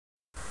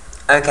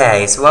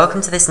Okay, so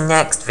welcome to this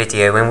next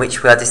video in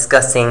which we are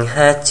discussing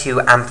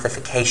HER2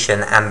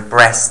 amplification and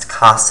breast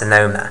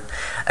carcinoma.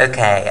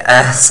 Okay,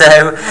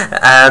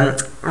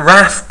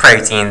 RAF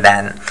protein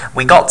then.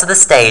 We got to the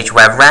stage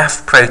where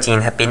RAF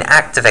protein had been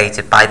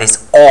activated by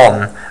this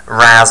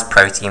RAS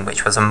protein,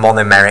 which was a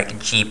monomeric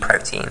G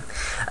protein.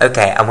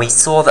 Okay, and we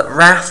saw that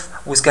RAF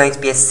was going to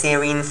be a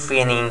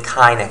serine-threonine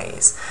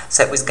kinase.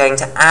 So it was going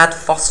to add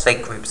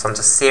phosphate groups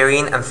onto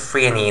serine and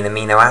threonine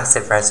amino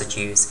acid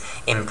residues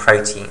in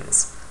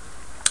proteins.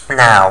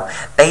 Now,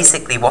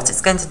 basically what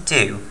it's going to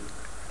do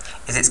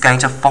is it's going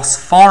to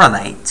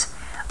phosphorylate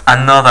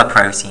another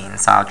protein.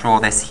 So I'll draw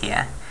this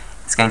here.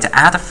 It's going to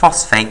add a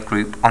phosphate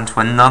group onto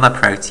another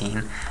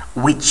protein,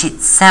 which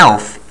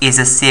itself is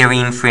a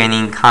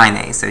serine-threonine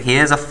kinase. So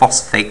here's a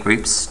phosphate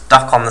group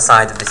stuck on the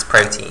side of this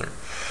protein.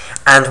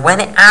 And when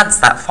it adds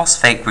that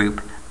phosphate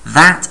group,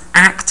 that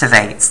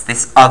activates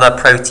this other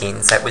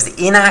protein. So it was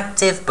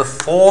inactive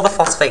before the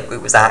phosphate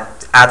group was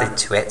added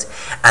to it,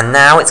 and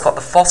now it's got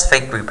the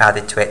phosphate group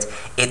added to it,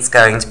 it's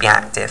going to be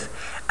active.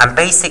 And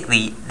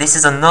basically, this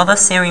is another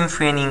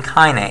serine-threonine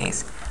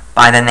kinase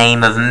by the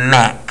name of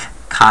MEK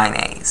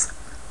kinase.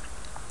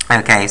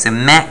 Okay, so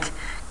MEK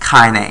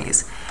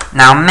kinase.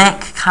 Now,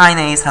 MEK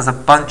kinase has a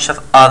bunch of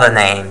other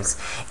names.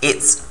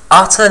 Its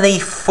utterly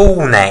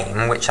full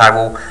name, which I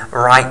will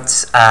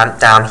write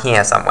down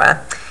here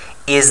somewhere,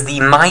 is the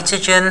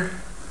mitogen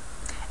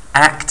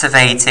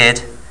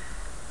activated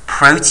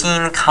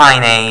protein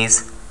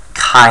kinase.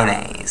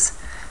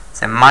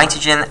 So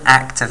mitogen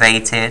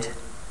activated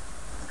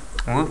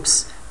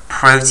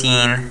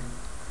protein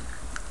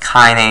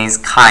kinase.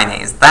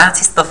 That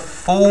is the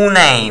full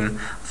name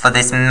for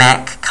this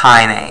MEK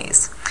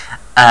kinase.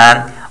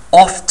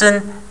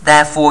 Often,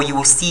 therefore, you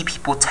will see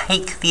people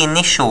take the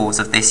initials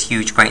of this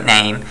huge great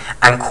name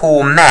and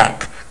call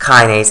MEK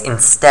kinase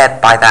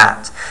instead by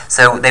that.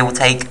 So they will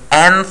take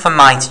M for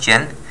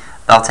mitogen,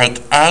 they'll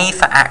take A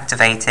for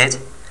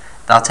activated,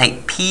 they'll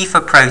take P for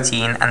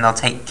protein, and they'll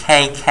take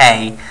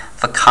KK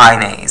for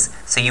kinase.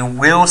 So you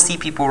will see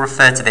people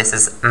refer to this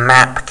as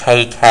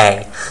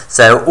MAPKK.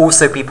 So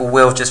also people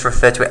will just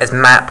refer to it as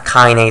MAP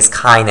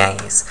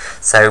kinase.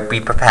 So be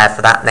prepared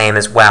for that name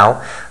as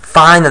well.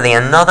 Finally,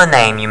 another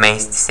name you may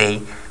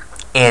see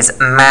is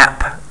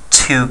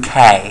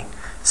MAP2K.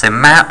 So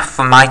MAP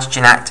for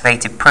mitogen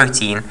activated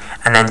protein,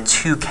 and then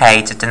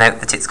 2K to denote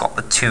that it's got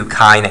the two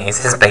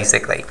kinases,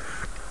 basically.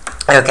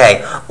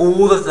 Okay,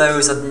 all of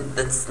those are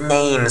the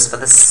names for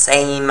the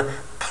same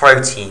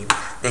protein,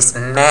 this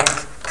MEK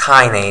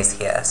kinase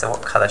here. So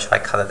what colour should I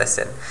colour this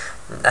in?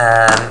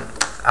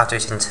 I'll do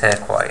it in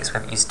turquoise. We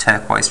haven't used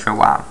turquoise for a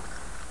while.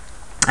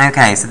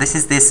 Okay, so this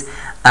is this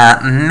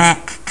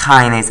MEK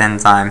kinase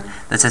enzyme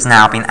that has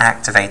now been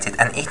activated,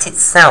 and it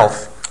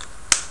itself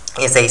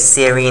is a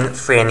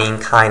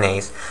serine-threonine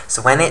kinase.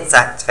 So when it's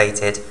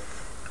activated,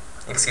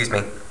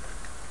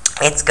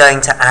 it's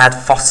going to add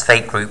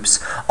phosphate groups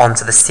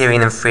onto the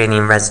serine and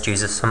threonine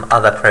residues of some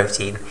other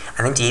protein,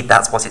 and indeed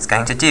that's what it's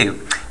going to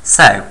do.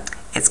 So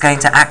it's going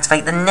to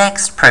activate the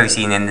next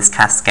protein in this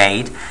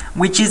cascade,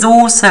 which is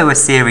also a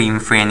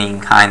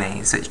serine-threonine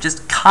kinase. So it's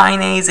just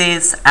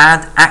kinases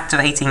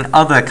activating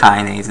other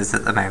kinases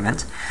at the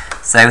moment.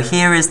 So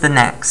here is the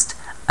next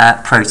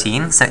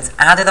protein. So it's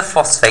added a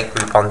phosphate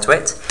group onto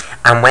it,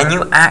 and when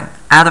you add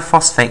a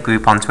phosphate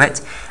group onto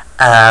it,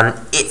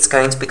 it's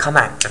going to become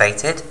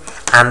activated.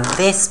 And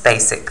this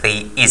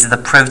basically is the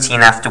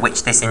protein after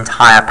which this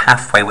entire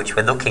pathway which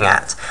we're looking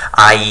at,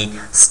 i.e.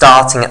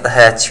 starting at the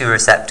HER2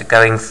 receptor,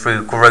 going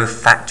through growth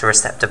factor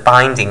receptor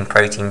binding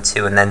protein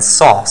 2 and then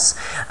SOS,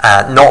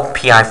 not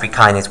PI3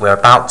 kinase. We're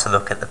about to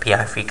look at the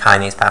PI3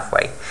 kinase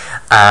pathway.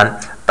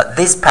 But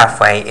this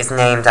pathway is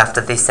named after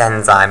this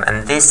enzyme,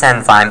 and this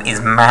enzyme is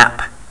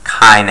MAP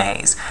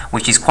kinase,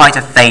 which is quite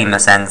a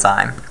famous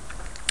enzyme.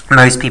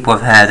 Most people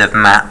have heard of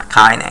MAP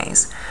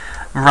kinase.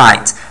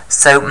 Right,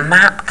 so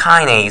MAP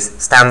kinase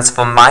stands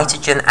for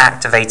mitogen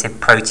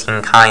activated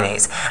protein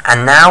kinase,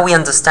 and now we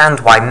understand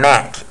why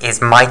MEK is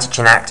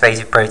mitogen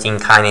activated protein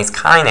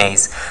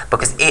kinase,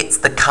 because it's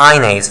the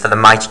kinase for the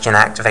mitogen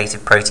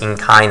activated protein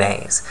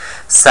kinase.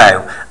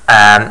 So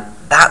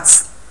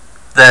that's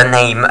the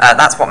name,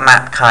 that's what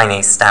MAP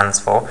kinase stands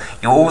for.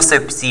 You'll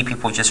also see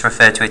people just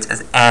refer to it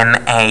as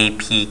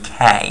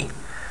MAPK.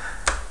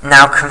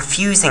 Now,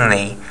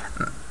 confusingly,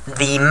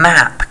 the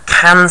MAP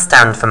can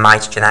stand for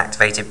mitogen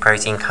activated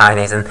protein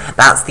kinase, and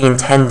that's the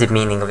intended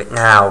meaning of it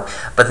now.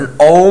 But an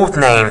old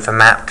name for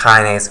MAP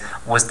kinase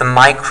was the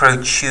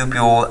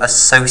microtubule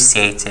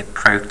associated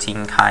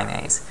protein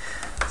kinase.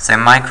 So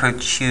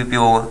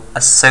microtubule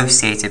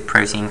associated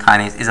protein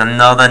kinase is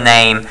another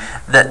name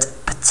that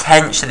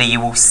potentially you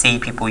will see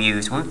people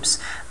use.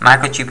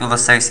 Microtubule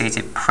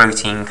associated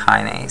protein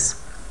kinase.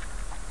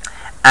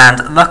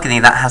 And luckily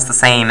that has the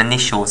same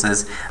initials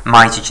as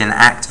mitogen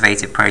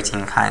activated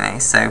protein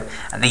kinase, so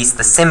at least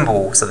the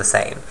symbols are the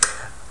same.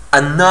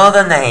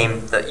 Another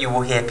name that you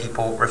will hear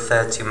people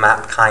refer to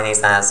MAP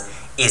kinase as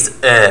is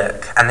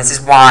ERK, and this is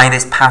why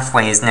this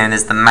pathway is known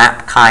as the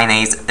MAP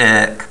kinase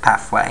ERK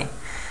pathway.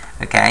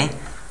 Okay,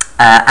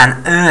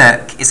 And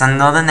ERK is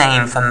another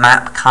name for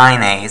MAP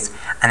kinase,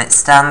 and it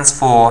stands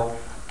for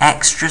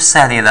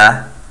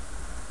extracellular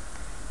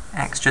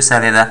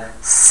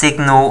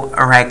signal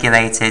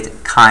regulated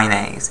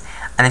kinase.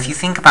 And if you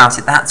think about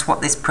it, that's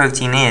what this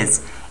protein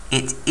is.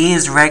 It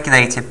is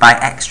regulated by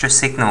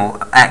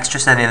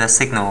extracellular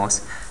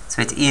signals.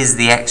 So it is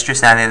the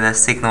extracellular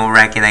signal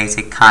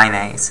regulated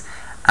kinase,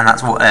 and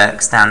that's what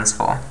ERK stands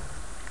for.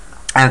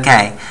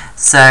 Okay,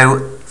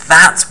 so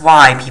that's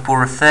why people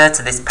refer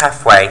to this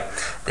pathway,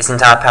 this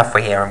entire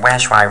pathway here, and where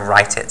shall I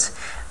write it?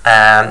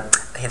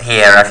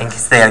 Here, I think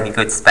it's the only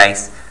good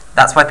space.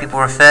 That's why people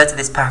refer to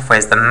this pathway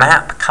as the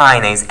MAP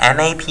kinase,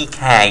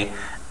 MAPK,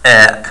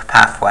 ERK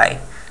pathway.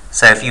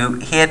 So if you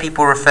hear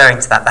people referring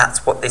to that,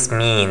 that's what this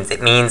means.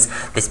 It means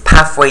this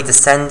pathway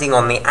descending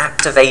on the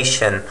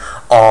activation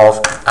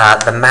of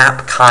the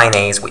MAP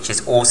kinase, which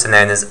is also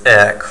known as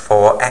ERK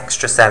for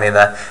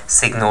extracellular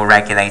signal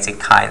regulated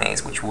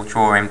kinase, which we'll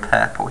draw in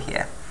purple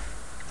here.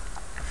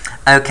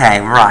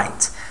 Okay,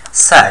 right.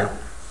 So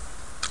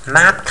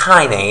MAP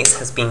kinase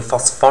has been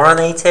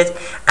phosphorylated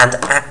and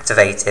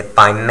activated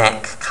by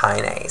MEK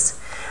kinase.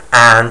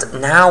 And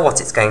now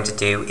what it's going to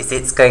do is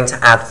it's going to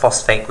add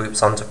phosphate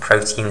groups onto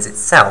proteins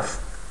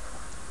itself.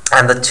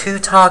 And the two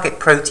target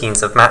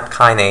proteins of MAP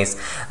kinase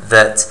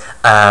that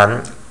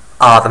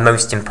are the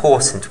most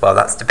important, well,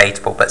 that's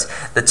debatable, but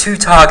the two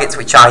targets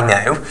which I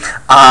know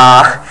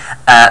are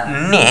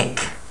MYC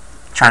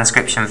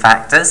transcription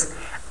factors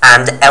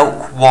and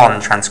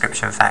ELK1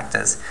 transcription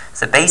factors.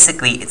 So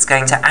basically it's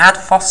going to add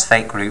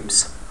phosphate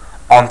groups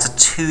onto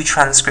two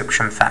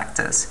transcription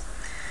factors.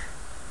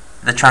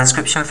 The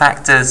transcription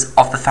factors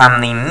of the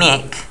family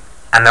MYC,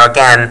 and there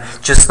again,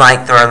 just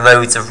like there are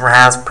loads of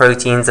RAS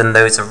proteins and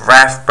loads of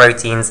RAF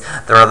proteins,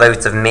 there are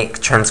loads of MYC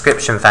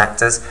transcription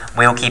factors.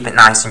 We'll keep it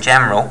nice and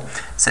general.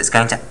 So it's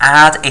going to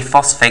add a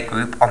phosphate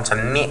group onto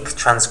MYC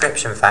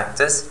transcription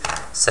factors.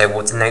 So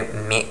we'll denote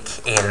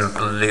MYC in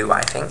blue,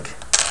 I think.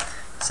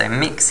 So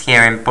MYC's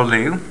here in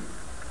blue.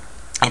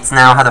 It's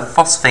now had a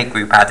phosphate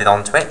group added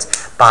onto it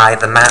by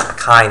the MAP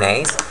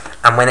kinase.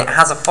 And when it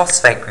has a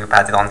phosphate group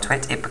added onto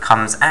it, it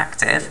becomes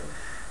active.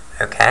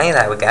 Okay,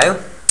 there we go.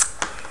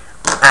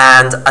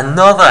 And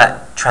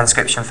another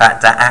transcription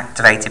factor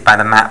activated by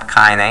the MAP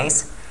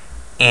kinase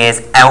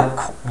is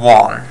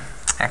ELK1.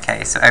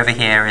 Okay, so over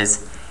here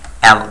is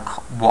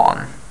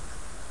ELK1.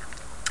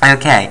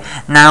 Okay,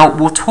 now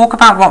we'll talk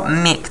about what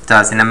MYC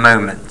does in a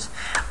moment.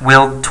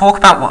 We'll talk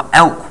about what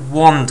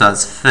ELK1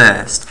 does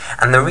first.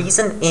 And the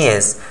reason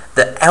is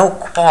that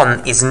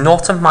ELK1 is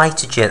not a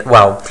mitogen,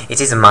 well, it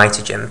is a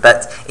mitogen,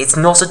 but it's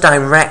not a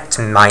direct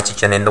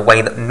mitogen in the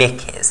way that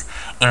MYC is.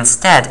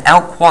 Instead,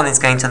 ELK1 is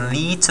going to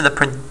lead to the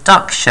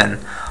production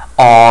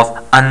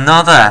of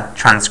another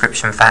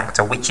transcription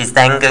factor, which is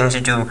then going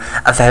to do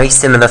a very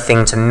similar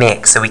thing to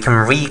MYC, so we can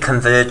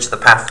reconverge the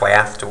pathway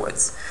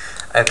afterwards.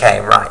 Okay,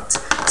 right.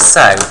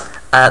 So,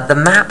 the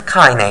MAP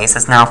kinase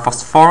has now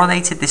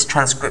phosphorylated this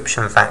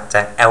transcription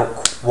factor,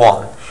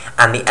 ELK1,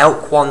 and the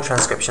ELK1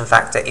 transcription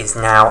factor is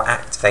now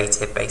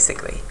activated,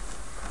 basically.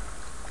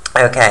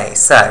 Okay,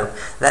 so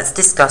let's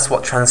discuss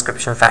what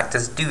transcription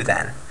factors do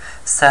then.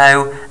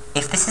 So,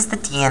 if this is the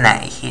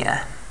DNA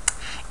here,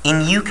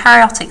 in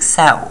eukaryotic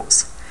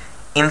cells,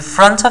 in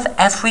front of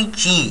every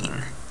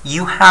gene,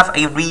 you have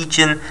a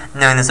region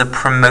known as a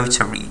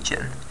promoter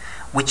region,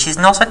 which is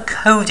not a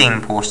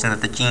coding portion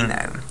of the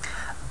genome,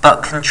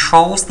 but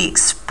controls the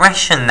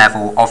expression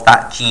level of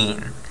that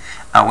gene,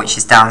 which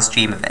is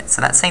downstream of it.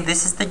 So let's say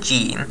this is the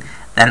gene,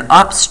 then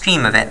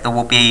upstream of it there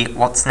will be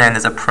what's known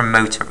as a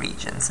promoter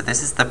region. So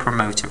this is the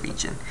promoter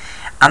region.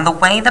 And the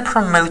way the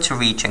promoter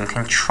region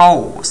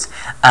controls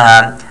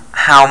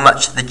how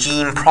much the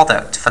gene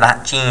product for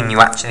that gene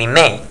you actually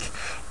make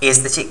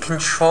is that it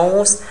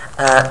controls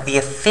the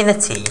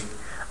affinity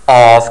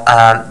of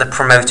the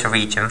promoter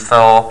region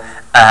for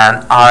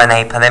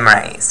RNA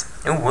polymerase.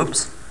 Oh,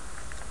 whoops.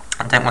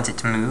 I don't want it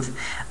to move.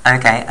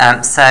 Okay,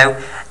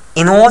 so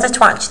in order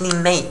to actually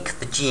make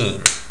the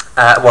gene,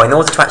 in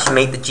order to actually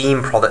make the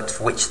gene product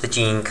for which the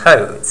gene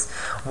codes,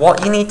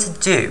 what you need to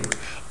do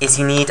is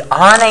you need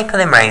RNA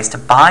polymerase to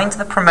bind to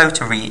the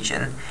promoter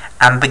region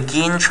and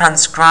begin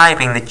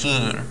transcribing the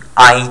gene,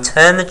 i.e.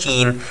 turn the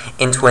gene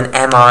into an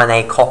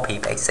mRNA copy,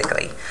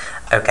 basically.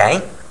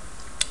 Okay?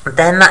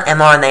 Then that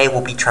mRNA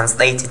will be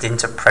translated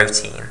into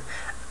protein.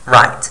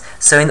 Right,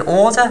 so in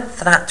order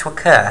for that to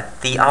occur,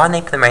 the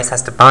RNA polymerase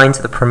has to bind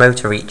to the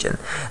promoter region.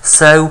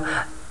 So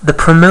the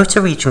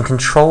promoter region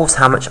controls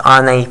how much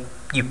RNA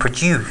you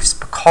produce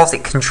because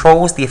it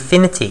controls the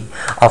affinity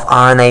of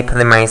RNA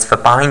polymerase for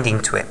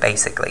binding to it,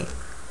 basically.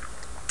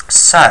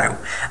 So,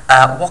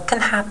 what can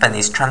happen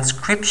is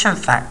transcription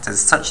factors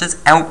such as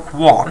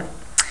ELK1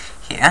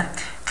 here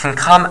can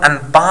come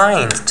and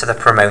bind to the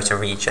promoter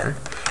region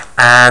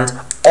and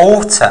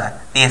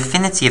alter the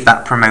affinity of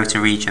that promoter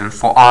region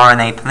for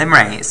RNA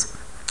polymerase.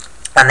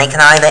 And they can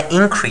either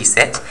increase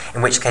it,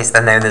 in which case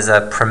they're known as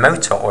a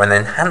promoter or an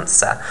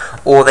enhancer,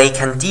 or they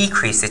can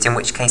decrease it, in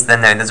which case they're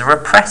known as a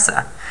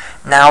repressor.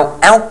 Now,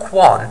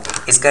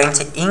 ELK1 is going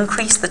to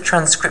increase the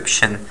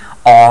transcription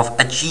of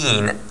a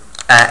gene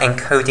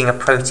encoding a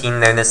protein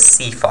known as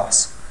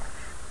CFOS.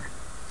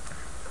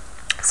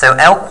 So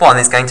ELK1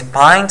 is going to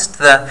bind to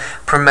the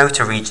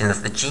promoter region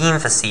of the gene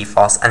for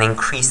CFOS and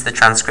increase the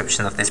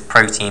transcription of this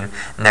protein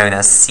known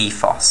as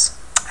CFOS.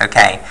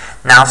 Okay,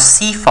 now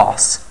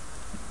CFOS,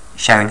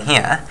 shown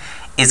here,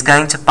 is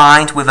going to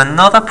bind with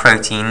another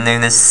protein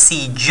known as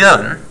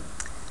CJUN,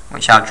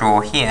 which I'll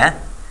draw here,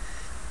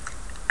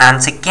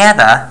 and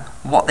together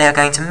what they're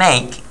going to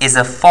make is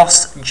a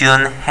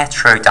phos-JUN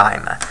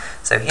heterodimer.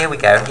 So here we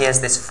go, here's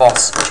this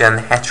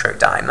phos-JUN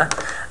heterodimer,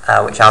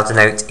 which I'll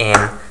denote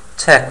in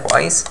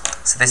turquoise.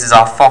 So this is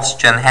our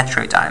phos-JUN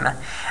heterodimer.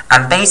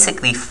 And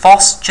basically,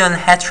 phos-JUN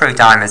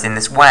heterodimers in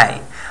this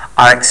way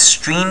are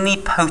extremely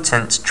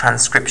potent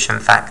transcription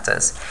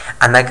factors,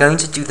 and they're going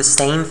to do the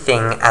same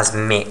thing as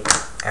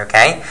MYC.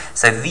 Okay?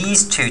 So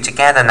these two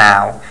together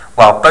now,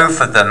 well,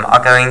 both of them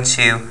are going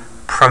to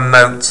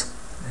promote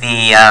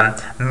the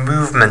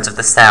movement of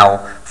the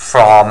cell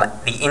from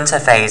the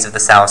interphase of the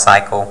cell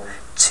cycle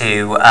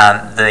to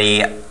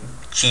the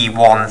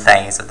G1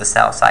 phase of the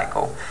cell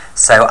cycle.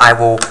 So I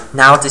will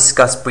now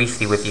discuss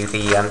briefly with you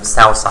the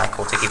cell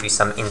cycle to give you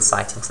some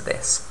insight into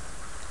this.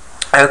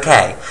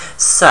 Okay,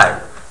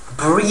 so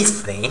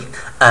briefly,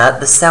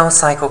 the cell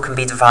cycle can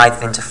be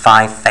divided into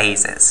 5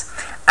 phases,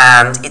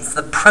 and it's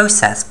the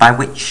process by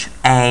which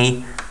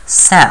a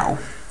cell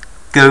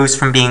goes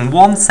from being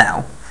one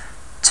cell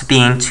to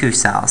being 2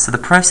 cells. So the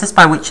process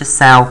by which a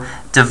cell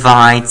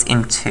divides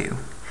in 2.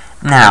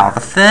 Now, the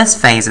first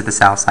phase of the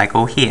cell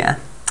cycle here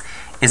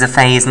is a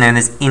phase known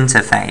as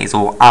interphase,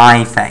 or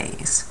I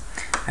phase.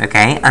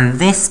 Okay, and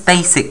this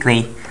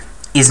basically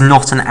is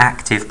not an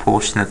active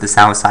portion of the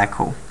cell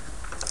cycle.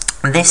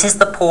 This is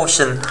the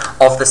portion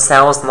of the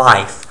cell's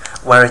life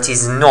where it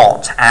is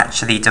not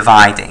actually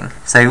dividing.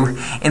 So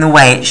in a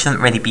way it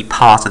shouldn't really be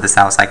part of the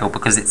cell cycle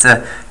because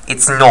the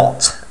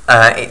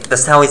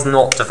cell is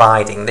not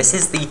dividing. This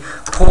is the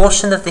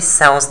portion of this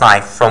cell's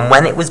life from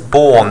when it was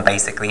born,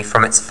 basically,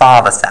 from its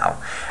father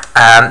cell,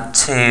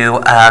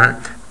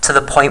 to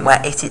the point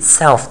where it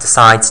itself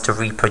decides to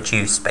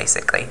reproduce,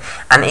 basically.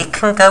 And it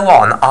can go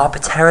on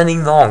arbitrarily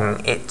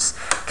long. It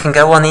can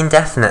go on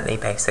indefinitely,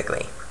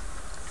 basically.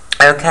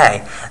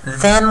 Okay,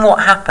 then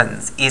what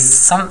happens is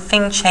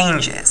something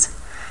changes.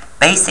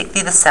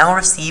 Basically, the cell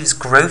receives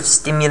growth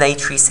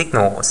stimulatory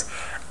signals,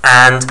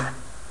 and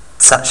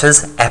such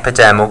as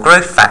epidermal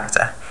growth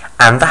factor,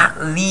 and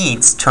that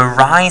leads to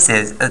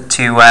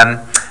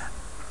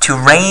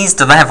raised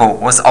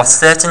levels of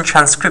certain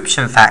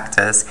transcription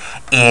factors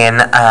in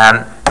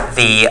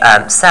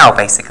the cell,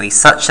 basically,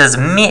 such as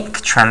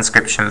MYC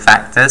transcription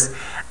factors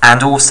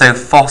and also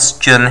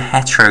phos-JUN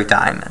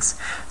heterodimers.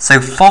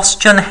 So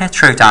phos-JUN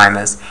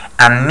heterodimers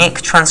and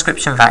MYC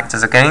transcription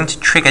factors are going to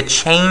trigger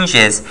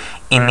changes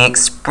in the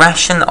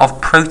expression of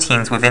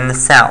proteins within the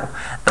cell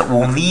that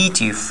will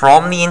lead you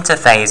from the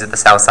interphase of the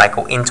cell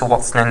cycle into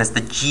what's known as the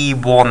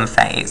G1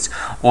 phase,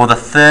 or the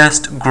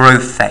first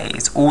growth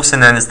phase, also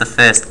known as the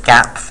first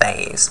gap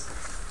phase.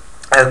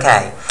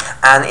 Okay,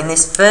 and in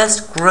this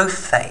first growth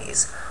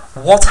phase,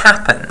 what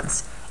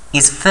happens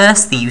is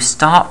firstly you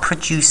start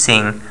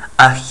producing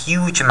a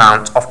huge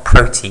amount of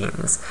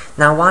proteins.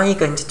 Now, why are you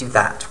going to do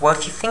that? Well,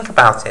 if you think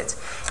about it,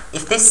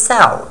 if this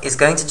cell is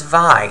going to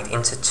divide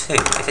into 2,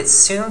 if it's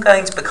soon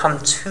going to become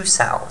 2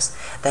 cells,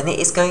 then it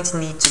is going to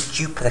need to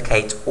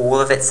duplicate all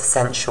of its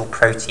essential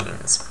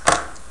proteins.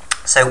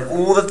 So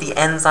all of the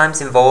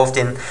enzymes involved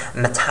in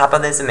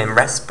metabolism, in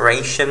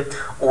respiration,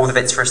 all of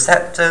its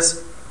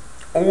receptors,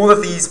 all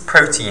of these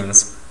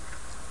proteins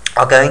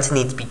are going to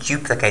need to be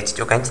duplicated.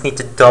 You're going to need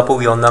to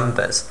double your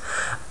numbers.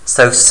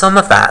 So some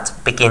of that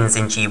begins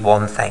in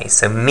G1 phase.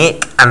 So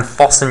MYC and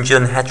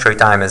phos-JUN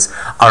heterodimers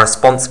are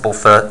responsible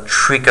for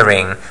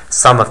triggering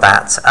some of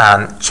that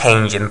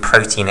change in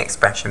protein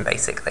expression,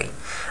 basically.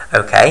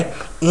 Okay.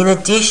 In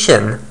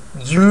addition,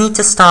 you need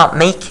to start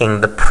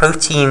making the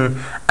protein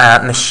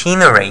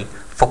machinery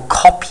for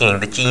copying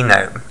the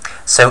genome.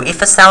 So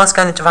if a cell is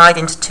going to divide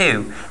into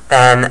 2,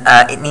 then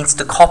it needs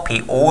to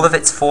copy all of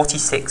its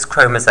 46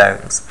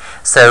 chromosomes.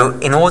 So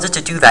in order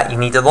to do that, you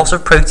need a lot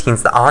of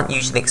proteins that aren't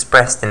usually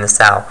expressed in the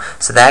cell.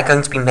 So they're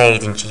going to be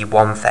made in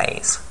G1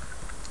 phase.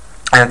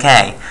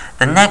 Okay,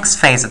 the next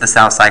phase of the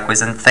cell cycle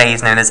is a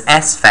phase known as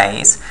S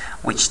phase,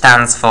 which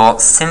stands for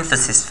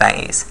synthesis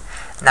phase.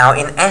 Now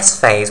in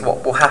S phase,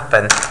 what will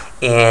happen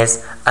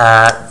is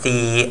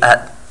the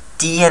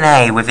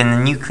DNA within the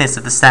nucleus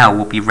of the cell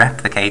will be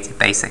replicated,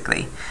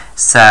 basically.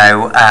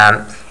 So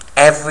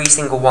every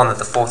single one of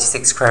the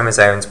 46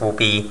 chromosomes will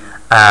be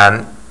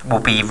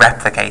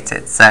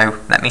replicated. So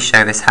let me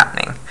show this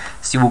happening.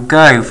 So you will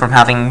go from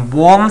having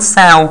one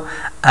cell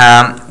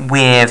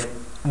with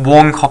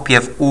one copy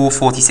of all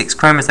 46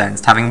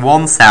 chromosomes to having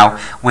one cell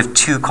with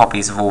 2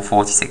 copies of all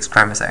 46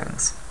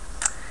 chromosomes.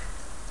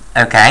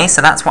 Okay,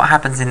 so that's what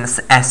happens in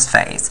the S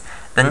phase.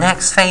 The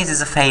next phase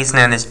is a phase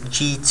known as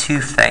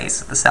G2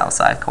 phase of the cell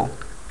cycle.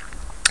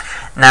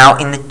 Now,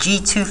 in the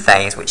G2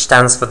 phase, which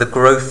stands for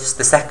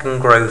the second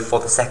growth or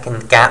the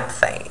second gap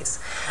phase,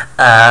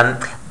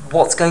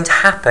 what's going to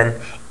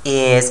happen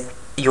is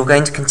you're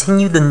going to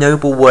continue the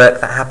noble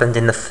work that happened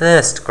in the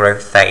first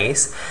growth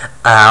phase,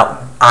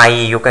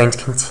 i.e. you're going to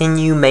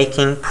continue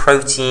making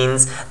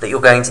proteins that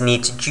you're going to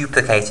need to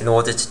duplicate in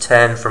order to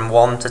turn from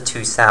 1 to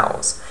 2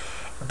 cells.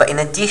 But in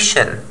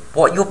addition,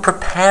 what you're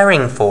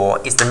preparing for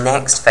is the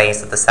next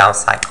phase of the cell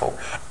cycle,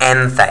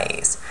 M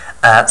phase.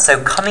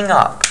 So coming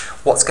up,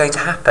 what's going to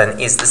happen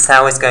is the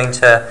cell is going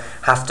to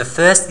have to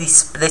firstly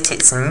split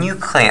its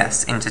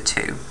nucleus into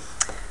 2,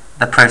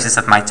 the process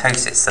of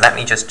mitosis. So let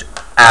me just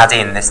add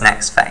in this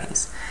next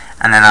phase,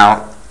 and then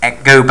I'll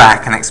go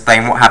back and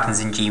explain what happens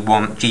in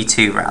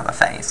G2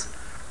 phase.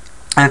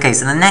 Okay,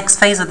 so the next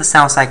phase of the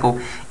cell cycle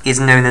is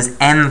known as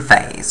M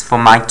phase, for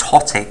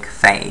mitotic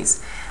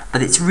phase,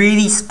 but it's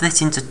really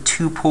split into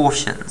 2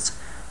 portions.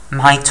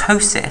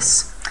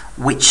 Mitosis,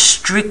 which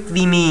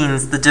strictly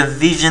means the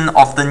division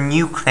of the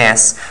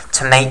nucleus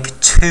to make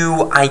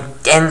 2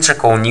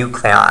 identical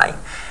nuclei,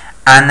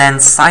 and then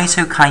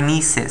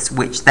cytokinesis,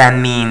 which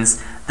then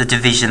means the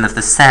division of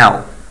the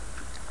cell.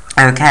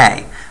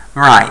 Okay,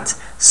 right,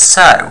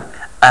 so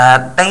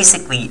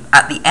basically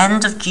at the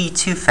end of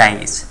G2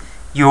 phase,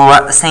 you're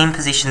at the same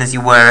position as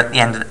you were at the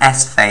end of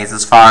S phase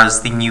as far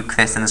as the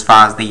nucleus and as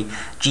far as the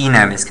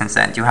genome is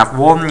concerned. You have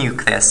 1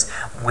 nucleus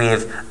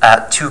with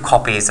 2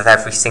 copies of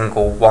every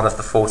single one of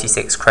the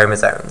 46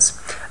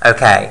 chromosomes.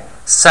 Okay,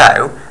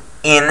 so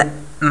in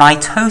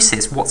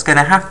mitosis, what's going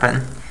to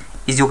happen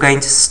is you're going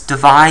to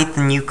divide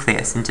the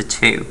nucleus into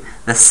 2.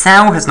 The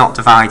cell has not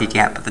divided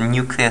yet, but the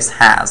nucleus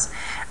has.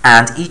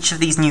 And each of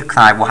these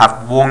nuclei will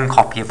have 1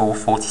 copy of all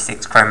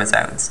 46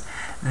 chromosomes.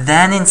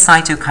 Then in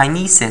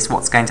cytokinesis,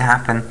 what's going to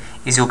happen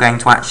is you're going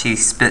to actually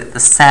split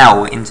the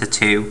cell into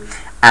 2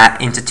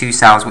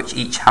 cells which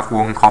each have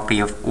 1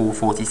 copy of all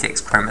 46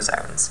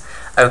 chromosomes.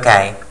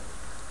 Okay,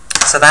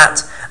 so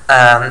that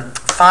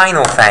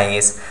final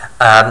phase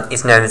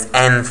is known as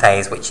M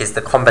phase, which is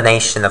the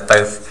combination of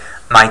both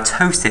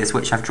mitosis,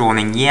 which I've drawn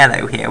in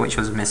yellow here, which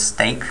was a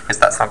mistake because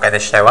that's not going to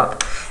show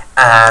up,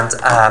 and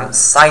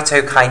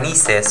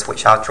cytokinesis,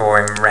 which I'll draw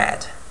in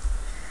red.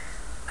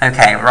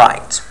 Okay,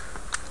 right.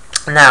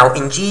 Now,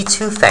 in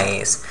G2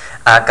 phase,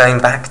 going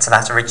back to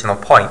that original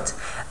point,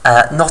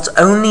 not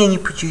only are you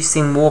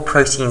producing more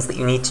proteins that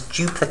you need to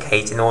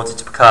duplicate in order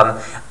to become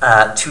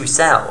 2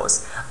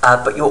 cells,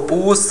 but you're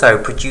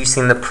also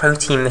producing the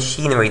protein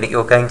machinery that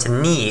you're going to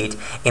need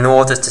in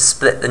order to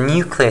split the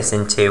nucleus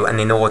in 2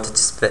 and in order to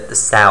split the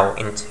cell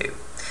in 2.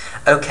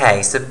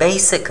 Okay, so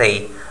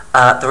basically,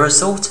 the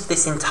result of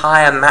this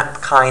entire MAP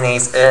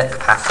kinase ERK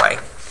pathway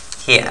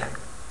here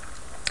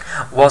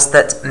was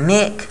that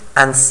MYC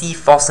and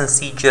C-phos and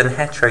C-jun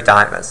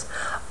heterodimers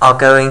are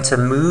going to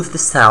move the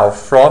cell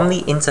from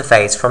the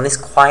interphase, from this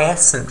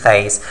quiescent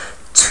phase,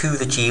 to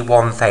the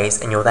G1 phase,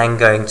 and you're then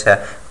going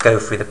to go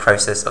through the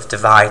process of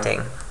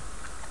dividing.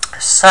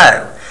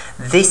 So,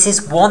 this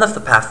is one of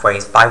the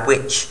pathways by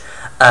which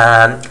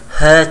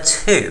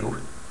HER2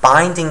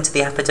 binding to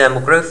the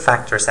epidermal growth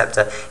factor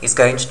receptor is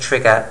going to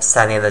trigger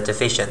cellular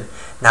division.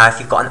 Now, if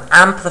you've got an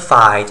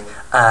amplified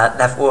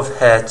level of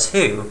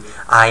HER2,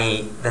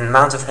 i.e. the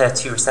amount of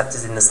HER2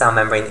 receptors in the cell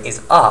membrane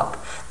is up,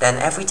 then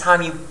every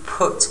time you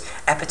put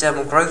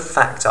epidermal growth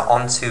factor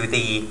onto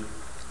the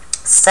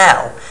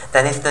cell,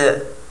 then if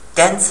the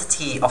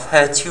density of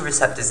HER2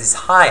 receptors is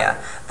higher,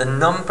 the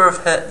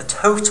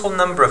total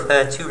number of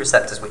HER2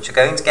 receptors which are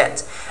going to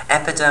get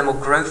epidermal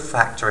growth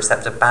factor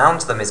receptor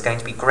bound to them is going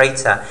to be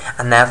greater,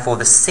 and therefore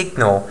the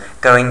signal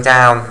going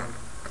down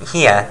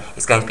here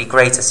is going to be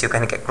greater, so you're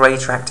going to get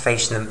greater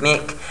activation of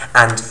MYC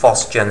and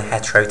phos-jun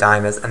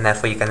heterodimers, and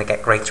therefore you're going to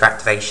get greater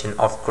activation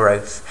of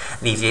growth,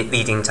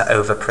 leading to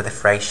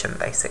overproliferation,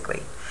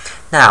 basically.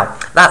 Now,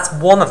 that's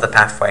one of the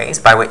pathways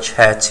by which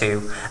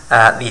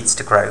HER2 leads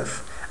to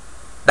growth.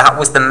 That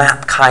was the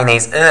MAP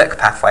kinase ERK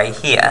pathway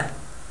here.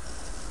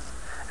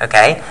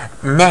 Okay,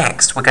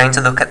 next we're going to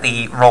look at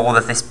the role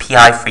of this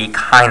PI3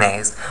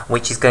 kinase,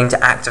 which is going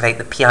to activate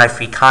the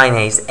PI3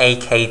 kinase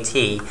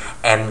AKT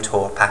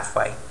mTOR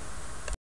pathway.